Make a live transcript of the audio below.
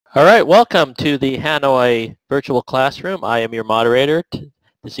All right, welcome to the Hanoi Virtual Classroom. I am your moderator.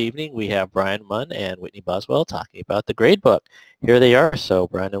 This evening we have Brian Munn and Whitney Boswell talking about the gradebook. Here they are, so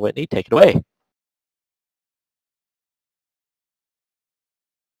Brian and Whitney, take it away.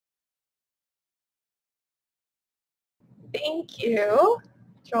 Thank you,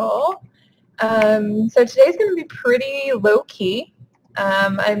 Joel. So today's going to be pretty low-key.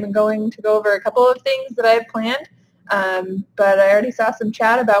 I'm going to go over a couple of things that I have planned, but I already saw some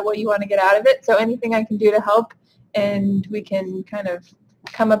chat about what you want to get out of it, so anything I can do to help, and we can kind of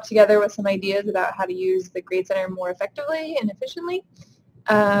come up together with some ideas about how to use the Grade Center more effectively and efficiently.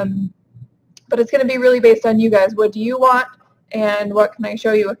 But it's going to be really based on you guys. What do you want, and what can I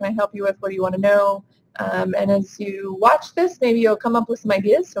show you? What can I help you with? What do you want to know? And as you watch this, maybe you'll come up with some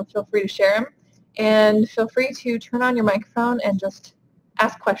ideas, so feel free to share them. And feel free to turn on your microphone and just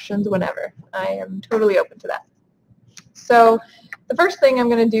ask questions whenever. I am totally open to that. So the first thing I'm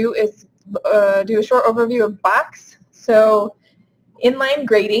going to do is do a short overview of box. So inline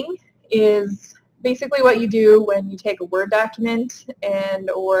grading is basically what you do when you take a Word document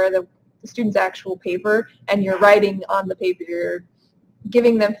or the student's actual paper and you're writing on the paper. You're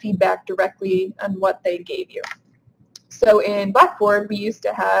giving them feedback directly on what they gave you. So in Blackboard, we used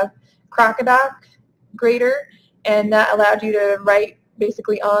to have Crocodoc grader, and that allowed you to write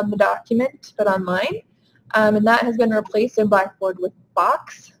basically on the document, but online. And that has been replaced in Blackboard with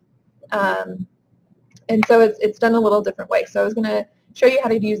Box. And so it's done a little different way. So I was going to show you how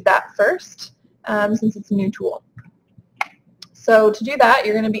to use that first, since it's a new tool. So to do that,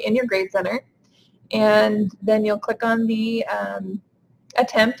 you're going to be in your Grade Center, and then you'll click on the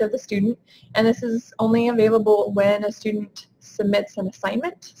attempt of the student, and this is only available when a student submits an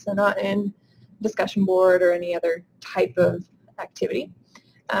assignment, so not in discussion board or any other type of activity.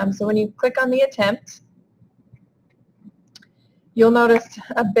 So when you click on the attempt, you'll notice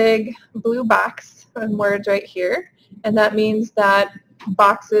a big blue box and words right here, and that means that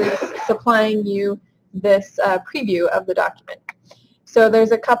Box is supplying you this preview of the document. So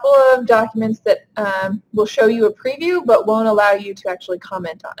there's a couple of documents that will show you a preview but won't allow you to actually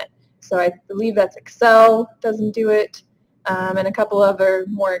comment on it. So I believe that's Excel doesn't do it, and a couple other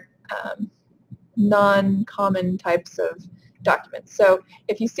more non-common types of documents. So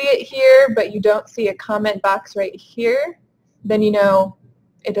if you see it here but you don't see a comment box right here, then you know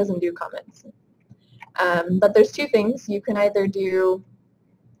it doesn't do comments. But there's two things. You can either do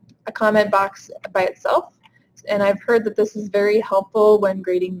a comment box by itself, and I've heard that this is very helpful when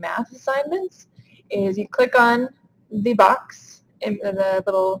grading math assignments, is you click on the box in the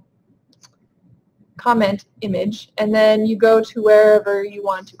little comment image, and then you go to wherever you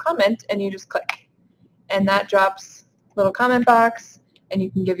want to comment and you just click, and that drops a little comment box and you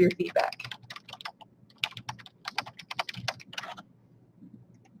can give your feedback.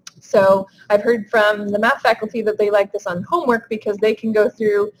 So I've heard from the math faculty that they like this on homework because they can go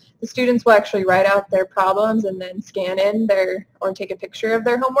through, the students will actually write out their problems and then scan in or take a picture of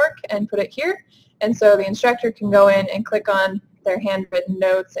their homework and put it here. And so the instructor can go in and click on their handwritten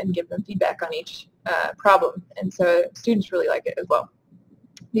notes and give them feedback on each problem. And so students really like it as well.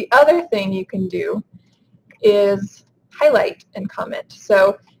 The other thing you can do is highlight and comment.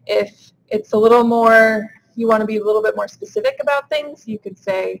 So if it's a little more, you want to be a little bit more specific about things, you could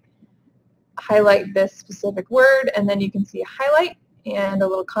say, highlight this specific word, and then you can see a highlight and a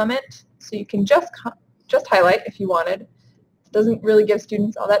little comment. So you can just highlight if you wanted. It doesn't really give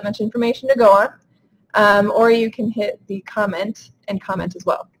students all that much information to go on. Or you can hit the comment and comment as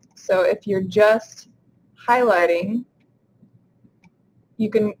well. So if you're just highlighting,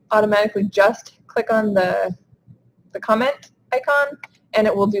 you can automatically just click on the comment icon, and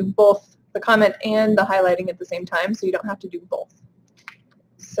it will do both the comment and the highlighting at the same time, so you don't have to do both.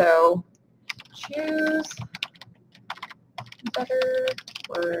 So choose better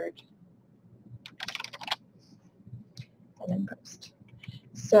word and then post.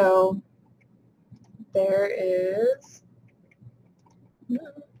 So there is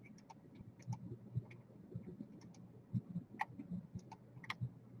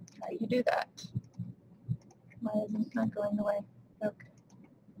how you do that. Why isn't it not going away? Okay.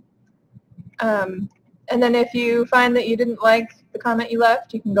 And then if you find that you didn't like the comment you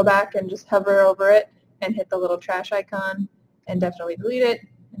left, you can go back and just hover over it and hit the little trash icon and definitely delete it,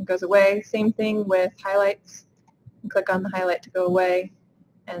 and it goes away. Same thing with highlights. You click on the highlight to go away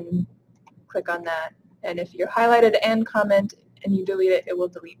and click on that. And if you highlighted and comment and you delete it, it will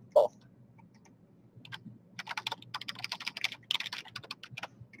delete both.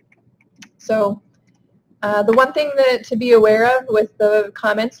 So the one thing to be aware of with the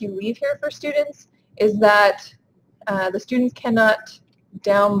comments you leave here for students is that the students cannot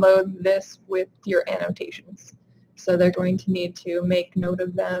download this with your annotations. So they're going to need to make note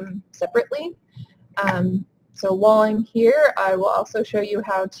of them separately. So while I'm here, I will also show you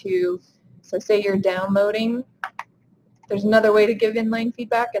how to, so say you're downloading, there's another way to give inline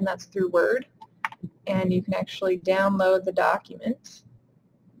feedback, and that's through Word. And you can actually download the document,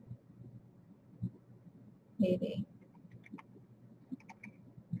 maybe,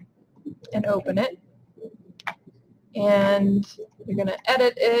 and open it. And you're going to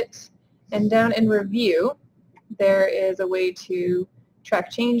edit it, and down in Review, there is a way to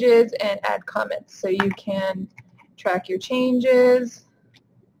track changes and add comments. So you can track your changes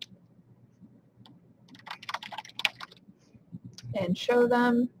and show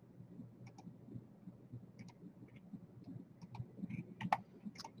them.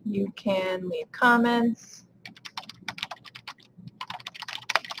 You can leave comments.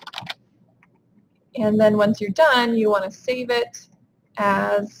 And then once you're done, you want to save it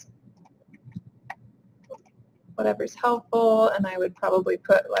as whatever's helpful, and I would probably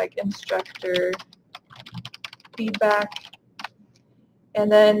put like instructor feedback.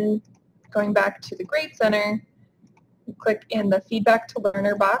 And then going back to the Grade Center, you click in the feedback to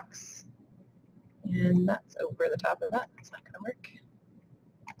learner box, and that's over the top of that. It's not going to work.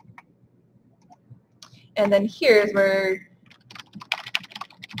 And then here's where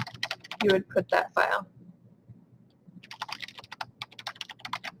you would put that file.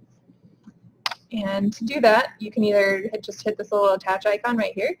 And to do that, you can either just hit this little attach icon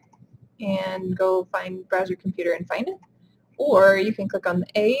right here and go browse your computer and find it, or you can click on the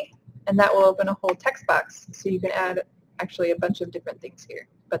A, and that will open a whole text box, so you can add actually a bunch of different things here,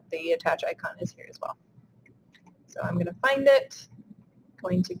 but the attach icon is here as well. So I'm going to find it,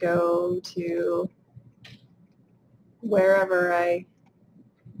 going to go to wherever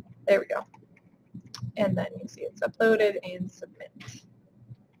there we go, and then you see it's uploaded and submit.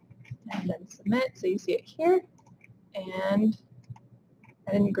 And then submit, so you see it here, and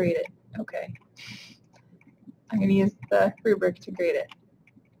I didn't grade it. Okay. I'm going to use the rubric to grade it.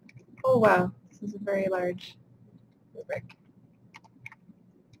 Oh wow, this is a very large rubric.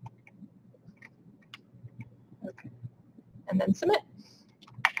 Okay. And then submit.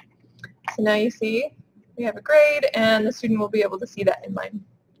 So now you see we have a grade, and the student will be able to see that inline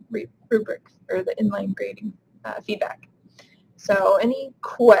rubric, or the inline grading feedback. So any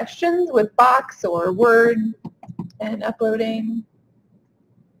questions with Box or Word and uploading?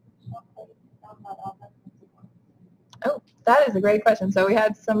 Oh, that is a great question. So we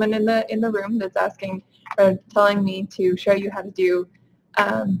had someone in the room that's asking or telling me to show you how to do,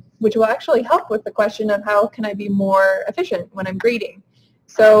 which will actually help with the question of how can I be more efficient when I'm grading.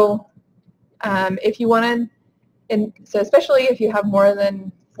 So if you want to, so especially if you have more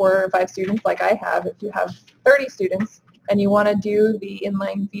than 4 or 5 students like I have, if you have 30 students, and you want to do the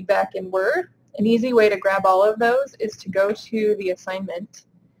inline feedback in Word, an easy way to grab all of those is to go to the assignment,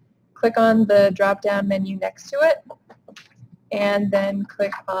 click on the drop-down menu next to it, and then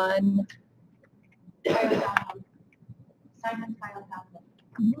click on assignment file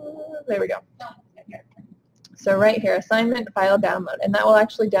download. There we go. So right here, assignment file download, and that will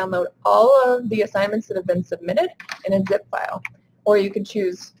actually download all of the assignments that have been submitted in a zip file, or you could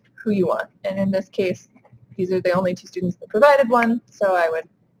choose who you want, and in this case, these are the only 2 students that provided one, so I would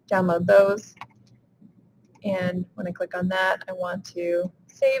download those. And when I click on that, I want to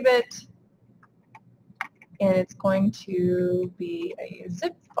save it, and it's going to be a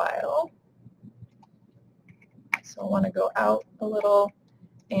zip file. So I want to go out a little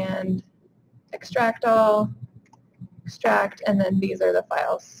and extract all, extract, and then these are the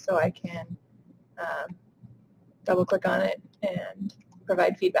files, so I can double click on it and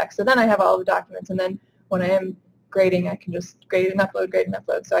provide feedback. So then I have all the documents, and then when I am grading, I can just grade and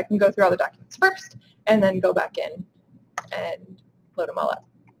upload. So I can go through all the documents first, and then go back in and load them all up.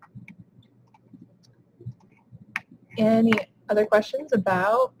 Any other questions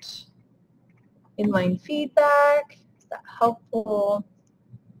about inline feedback? Is that helpful?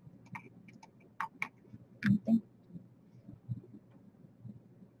 Anything?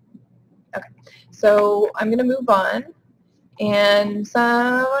 Okay, so I'm going to move on. And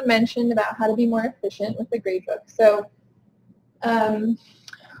someone mentioned about how to be more efficient with the gradebook. So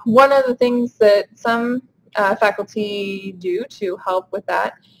one of the things that some faculty do to help with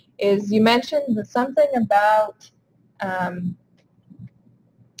that is you mentioned something about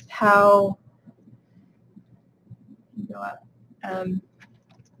how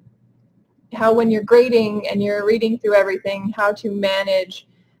when you're grading and you're reading through everything, how to manage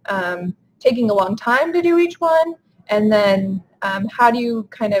taking a long time to do each one, and then how do you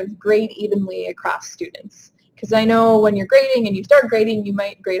kind of grade evenly across students? Because I know when you're grading and you start grading, you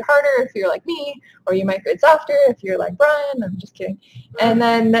might grade harder if you're like me, or you might grade softer if you're like Brian. I'm just kidding. And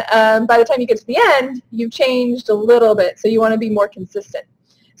then by the time you get to the end, you've changed a little bit, so you want to be more consistent.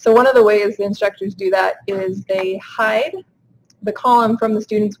 So one of the ways the instructors do that is they hide the column from the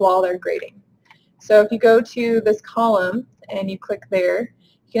students while they're grading. So if you go to this column and you click there,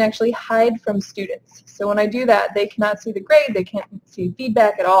 you can actually hide from students. So when I do that, they cannot see the grade, they can't see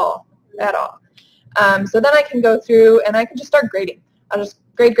feedback at all. So then I can go through and I can just start grading. I'll just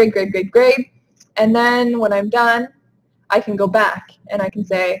grade, grade, grade, grade, grade, and then when I'm done, I can go back and I can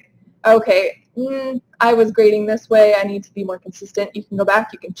say, okay, I was grading this way, I need to be more consistent. You can go back,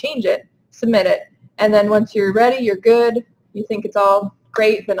 you can change it, submit it, and then once you're ready, you're good, you think it's all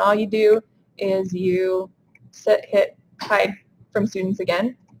great, then all you do is you hit hide from students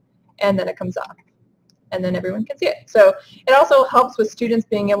again, and then it comes off, and then everyone can see it. So it also helps with students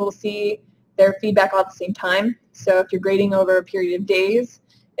being able to see their feedback all at the same time. So if you're grading over a period of days,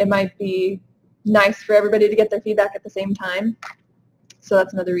 it might be nice for everybody to get their feedback at the same time. So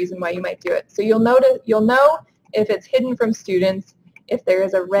that's another reason why you might do it. So you'll know if it's hidden from students if there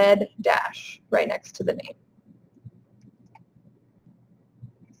is a red dash right next to the name.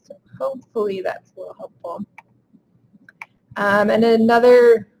 So hopefully that's a little helpful. And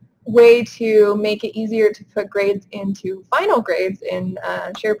another way to make it easier to put grades into final grades in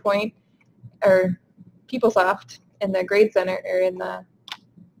SharePoint or PeopleSoft in the Grade Center, or in the,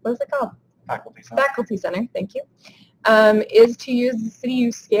 what is it called? Faculty Center. Faculty Center, thank you, is to use the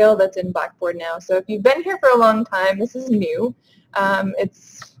CityU scale that's in Blackboard now. So if you've been here for a long time, this is new.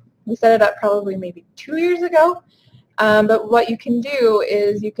 We set it up probably maybe 2 years ago, but what you can do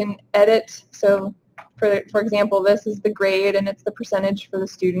is you can edit. So for example, this is the grade and it's the percentage for the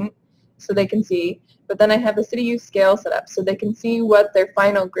student so they can see, but then I have the CityU scale set up so they can see what their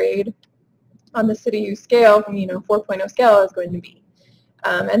final grade on the CityU scale, 4.0 scale, is going to be.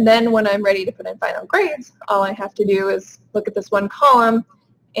 And then when I'm ready to put in final grades, all I have to do is look at this one column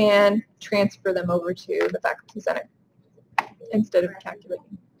and transfer them over to the Faculty Center instead of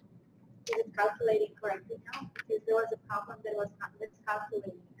calculating. Is it calculating correctly now? Because there was a problem that was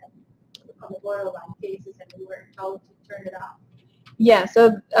miscalculating on the borderline cases and we were told to turn it off. Yeah,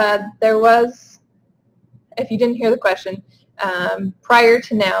 so there was, if you didn't hear the question, prior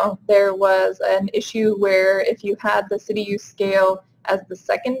to now, there was an issue where if you had the CityU scale as the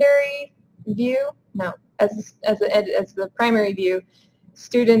secondary view, as the primary view,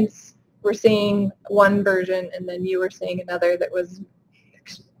 students were seeing one version and then you were seeing another that was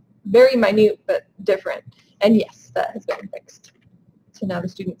very minute but different. And yes, that has been fixed. So now the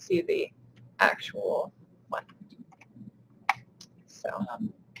students see the actual one. So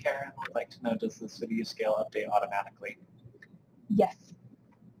Karen would like to know, does the CityU scale update automatically? yes.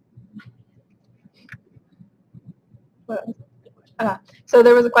 So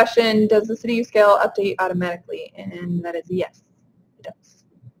there was a question, does the CityU scale update automatically? And that is yes, it does.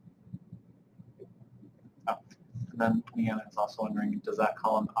 Oh. And then Leanna is also wondering, does that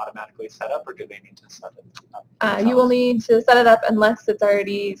column automatically set up or do they need to set it up? You will need to set it up unless it's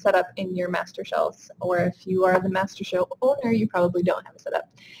already set up in your master shells, or if you are the master shell owner, you probably don't have it set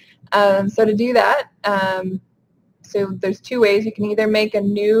up. So to do that, so there's two ways. You can either make a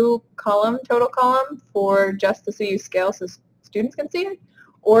new column, total column, for just the CityU scale so students can see it,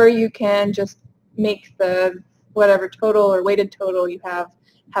 or you can just make the whatever total or weighted total you have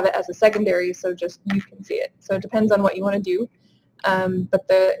it as a secondary so just you can see it. So it depends on what you want to do. But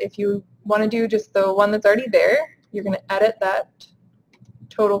if you want to do just the one that's already there, you're going to edit that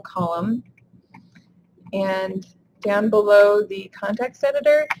total column, and down below the context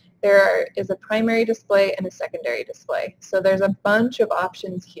editor there is a primary display and a secondary display. So there's a bunch of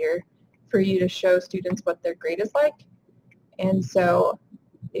options here for you to show students what their grade is like. And so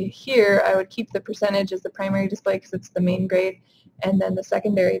here I would keep the percentage as the primary display because it's the main grade, and then the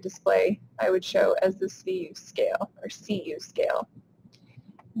secondary display I would show as the CityU scale or CU scale.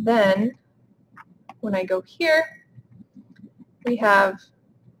 Then when I go here, we have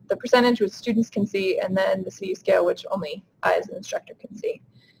the percentage which students can see, and then the CityU scale which only I as an instructor can see.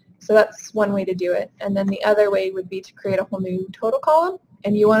 So that's one way to do it. And then the other way would be to create a whole new total column,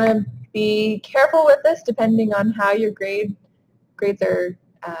 and you want to be careful with this depending on how your grades are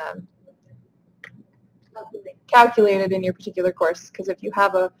calculated in your particular course, because if you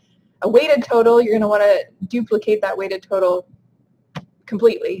have a weighted total, you're going to want to duplicate that weighted total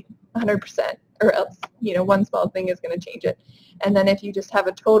completely, 100%, or else one small thing is going to change it. And then if you just have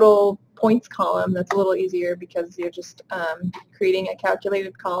a total points column, that's a little easier because you're just creating a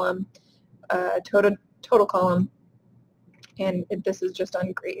calculated column, total column, and this is just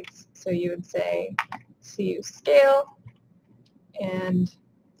on grades. So you would say CityU scale, and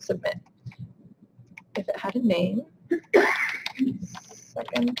submit. If it had a name,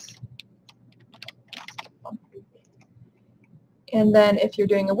 second. And then if you're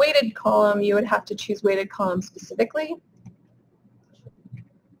doing a weighted column, you would have to choose weighted column specifically.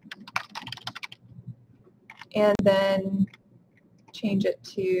 And then change it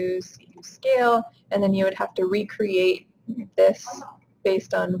to CityU scale, and then you would have to recreate this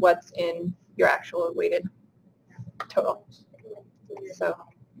based on what's in your actual weighted total. So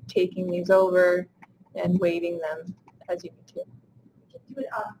taking these over and weighting them as you need to. You can do it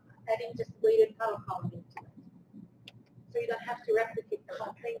adding just weighted column into it. So you don't have to replicate the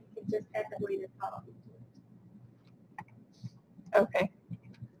whole thing, you can just add the weighted column into it. Okay.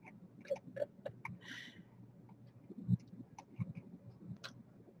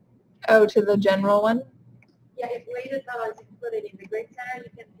 Oh, to the general one? Yeah, if weighted column is included in the grade center,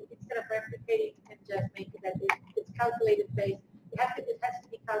 you can, instead of replicating, you can just make it that it's calculated based. It has to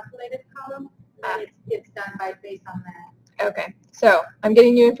be calculated column, and then it's done based on that. Okay, so I'm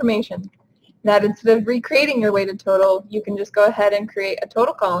getting you information that instead of recreating your weighted total, you can just go ahead and create a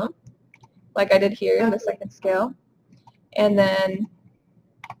total column, like I did here in the second scale. And then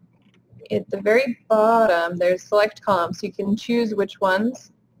at the very bottom, there's select columns. So you can choose which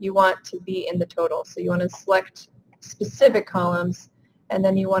ones you want to be in the total. So you want to select specific columns, and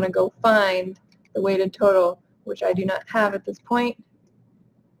then you want to go find the weighted total, which I do not have at this point.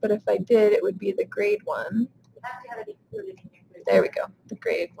 But if I did, it would be the grade one. You have to have it included in your grade. There we go, the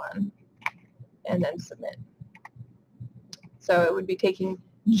grade one. And then submit. So it would be taking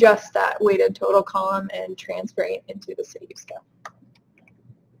just that weighted total column and transferring it into the CityU scale.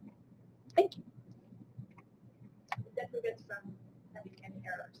 Thank you. That prevents from having any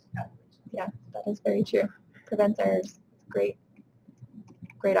errors. Yeah, that is very true. Prevents errors. Great,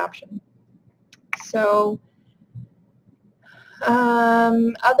 great option. So,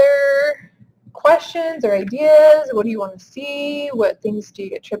 other questions or ideas? What do you want to see? What things do you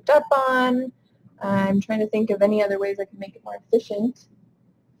get tripped up on? I'm trying to think of any other ways I can make it more efficient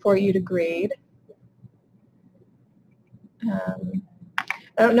for you to grade. I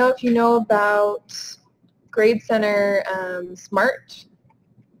don't know if you know about Grade Center Smart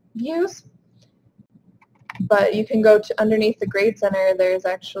Views, but you can go to underneath the Grade Center. There's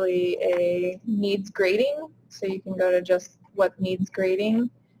actually a needs grading, so you can go to just what needs grading,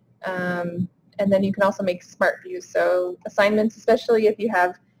 and then you can also make smart views. So assignments, especially if you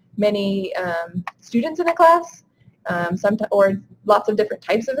have many students in a class, or lots of different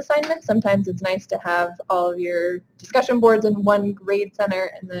types of assignments. Sometimes it's nice to have all of your discussion boards in one grade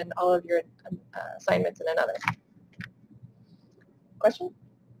center and then all of your assignments in another. Question?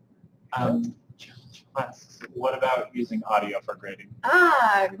 What about using audio for grading?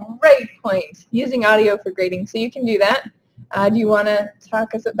 Ah, great point. Using audio for grading. So you can do that. Do you want to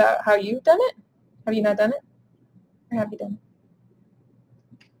talk us about how you've done it? Have you not done it? Or have you done it?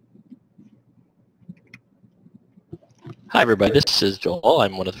 Hi, everybody. This is Joel.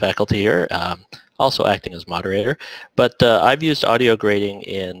 I'm one of the faculty here, also acting as moderator. But I've used audio grading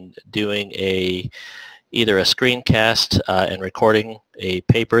in doing either a screencast and recording a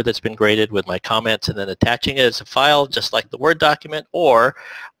paper that's been graded with my comments and then attaching it as a file, just like the Word document, or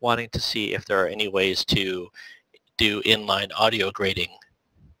wanting to see if there are any ways to do inline audio grading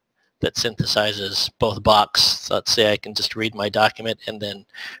that synthesizes both box. So let's say I can just read my document and then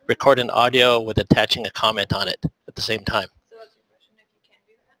record an audio with attaching a comment on it at the same time. So what's your question if you can't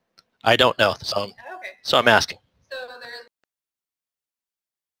do that? I don't know, so I'm asking. So there's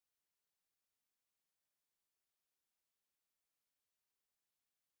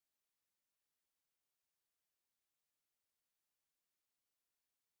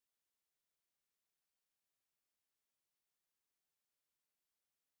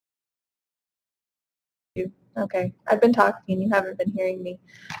okay, I've been talking and you haven't been hearing me.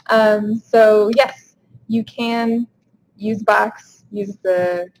 So yes, you can use Box, use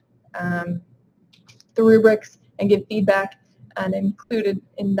the rubrics and give feedback, and included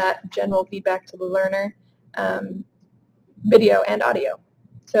in that general feedback to the learner, video and audio.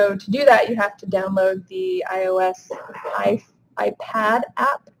 So to do that, you have to download the iOS iPad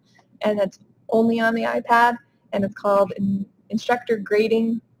app, and it's only on the iPad, and it's called Instructor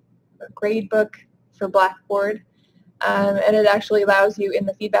Grading, Gradebook for Blackboard, and it actually allows you in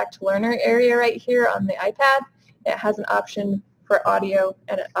the feedback to learner area right here on the iPad. It has an option for audio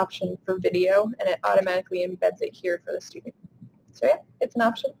and an option for video, and it automatically embeds it here for the student. So yeah, it's an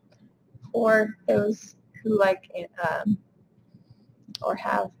option for those who like or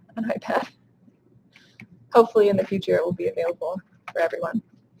have an iPad. Hopefully in the future it will be available for everyone.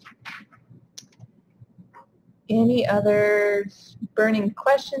 any other burning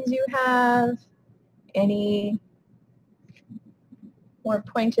questions you have? Any more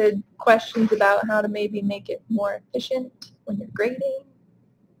pointed questions about how to maybe make it more efficient when you're grading?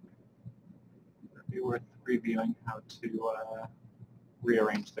 Would it be worth reviewing how to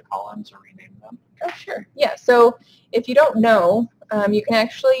rearrange the columns or rename them? Oh, sure. Yeah, so if you don't know, you can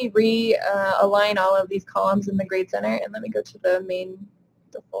actually realign all of these columns in the Grade Center. And let me go to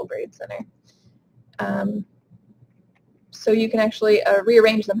the full Grade Center. So you can actually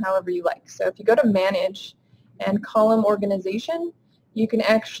rearrange them however you like. So if you go to Manage and Column Organization, you can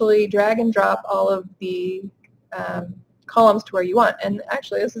actually drag and drop all of the columns to where you want. And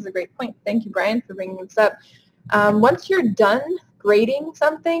actually, this is a great point. Thank you, Brian, for bringing this up. Once you're done grading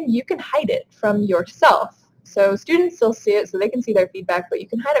something, you can hide it from yourself. So students still see it, so they can see their feedback, but you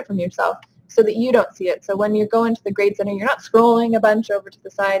can hide it from yourself so that you don't see it. So when you're going to the Grade Center, you're not scrolling a bunch over to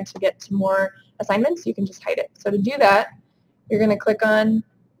the side to get to more assignments. You can just hide it. So to do that, you're going to click on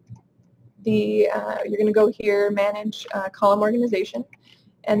the, you're going to go here, Manage Column Organization,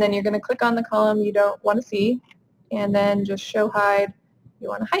 and then you're going to click on the column you don't want to see, and then just Show Hide, you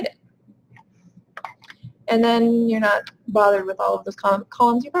want to hide it. And then you're not bothered with all of those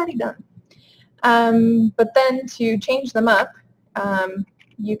columns you've already done. But then to change them up,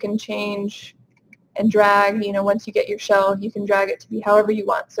 you can change and drag, once you get your shell, you can drag it to be however you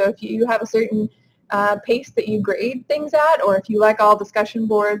want. So if you have a certain pace that you grade things at, or if you like all discussion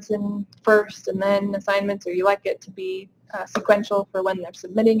boards in first and then assignments, or you like it to be sequential for when they're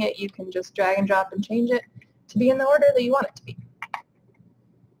submitting it, you can just drag and drop and change it to be in the order that you want it to be.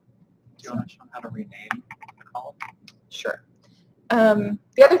 Do you want to show how to rename the column? Sure.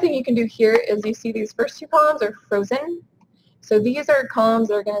 The other thing you can do here is you see these first two columns are frozen. So these are columns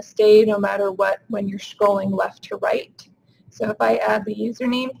that are going to stay no matter what when you're scrolling left to right. So if I add the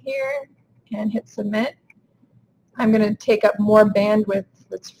username here and hit submit, I'm going to take up more bandwidth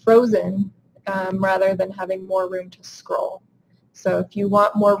that's frozen rather than having more room to scroll. So if you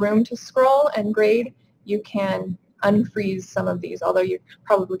want more room to scroll and grade, you can unfreeze some of these, although you're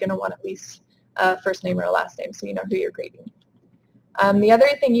probably going to want at least a first name or a last name so you know who you're grading. The other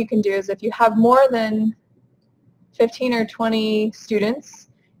thing you can do is if you have more than 15 or 20 students,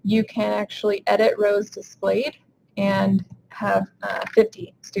 you can actually edit rows displayed and have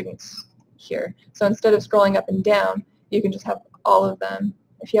 50 students here. So instead of scrolling up and down, you can just have all of them.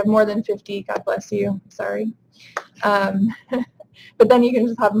 If you have more than 50, God bless you, sorry. But then you can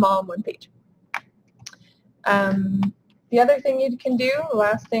just have them all on one page. The other thing you can do, the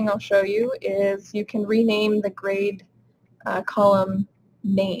last thing I'll show you, is you can rename the grade column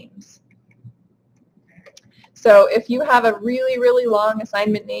names. So if you have a really, really long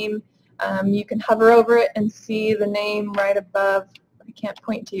assignment name, you can hover over it and see the name right above, I can't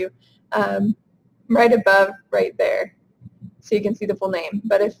point to you, right above right there. So you can see the full name.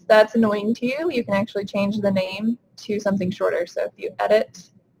 But if that's annoying to you, you can actually change the name to something shorter. So if you edit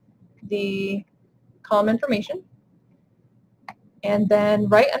the column information, and then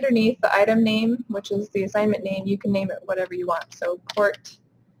right underneath the item name, which is the assignment name, you can name it whatever you want. So port,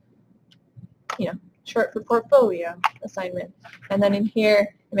 short for portfolio assignment. And then in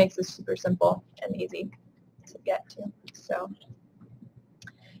here, it makes this super simple and easy to get to. So if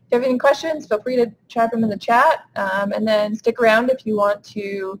you have any questions, feel free to chat them in the chat. And then stick around if you want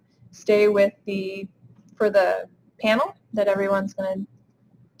to stay with for the panel that everyone's going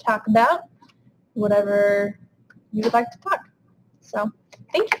to talk about, whatever you would like to talk. So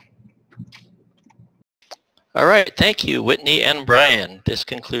thank you. All right, thank you, Whitney and Brian. This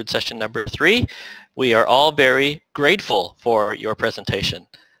concludes session number 3. We are all very grateful for your presentation.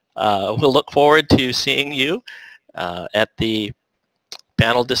 We'll look forward to seeing you at the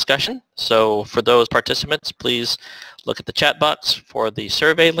panel discussion. So for those participants, please look at the chat box for the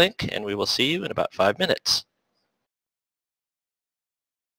survey link, and we will see you in about 5 minutes.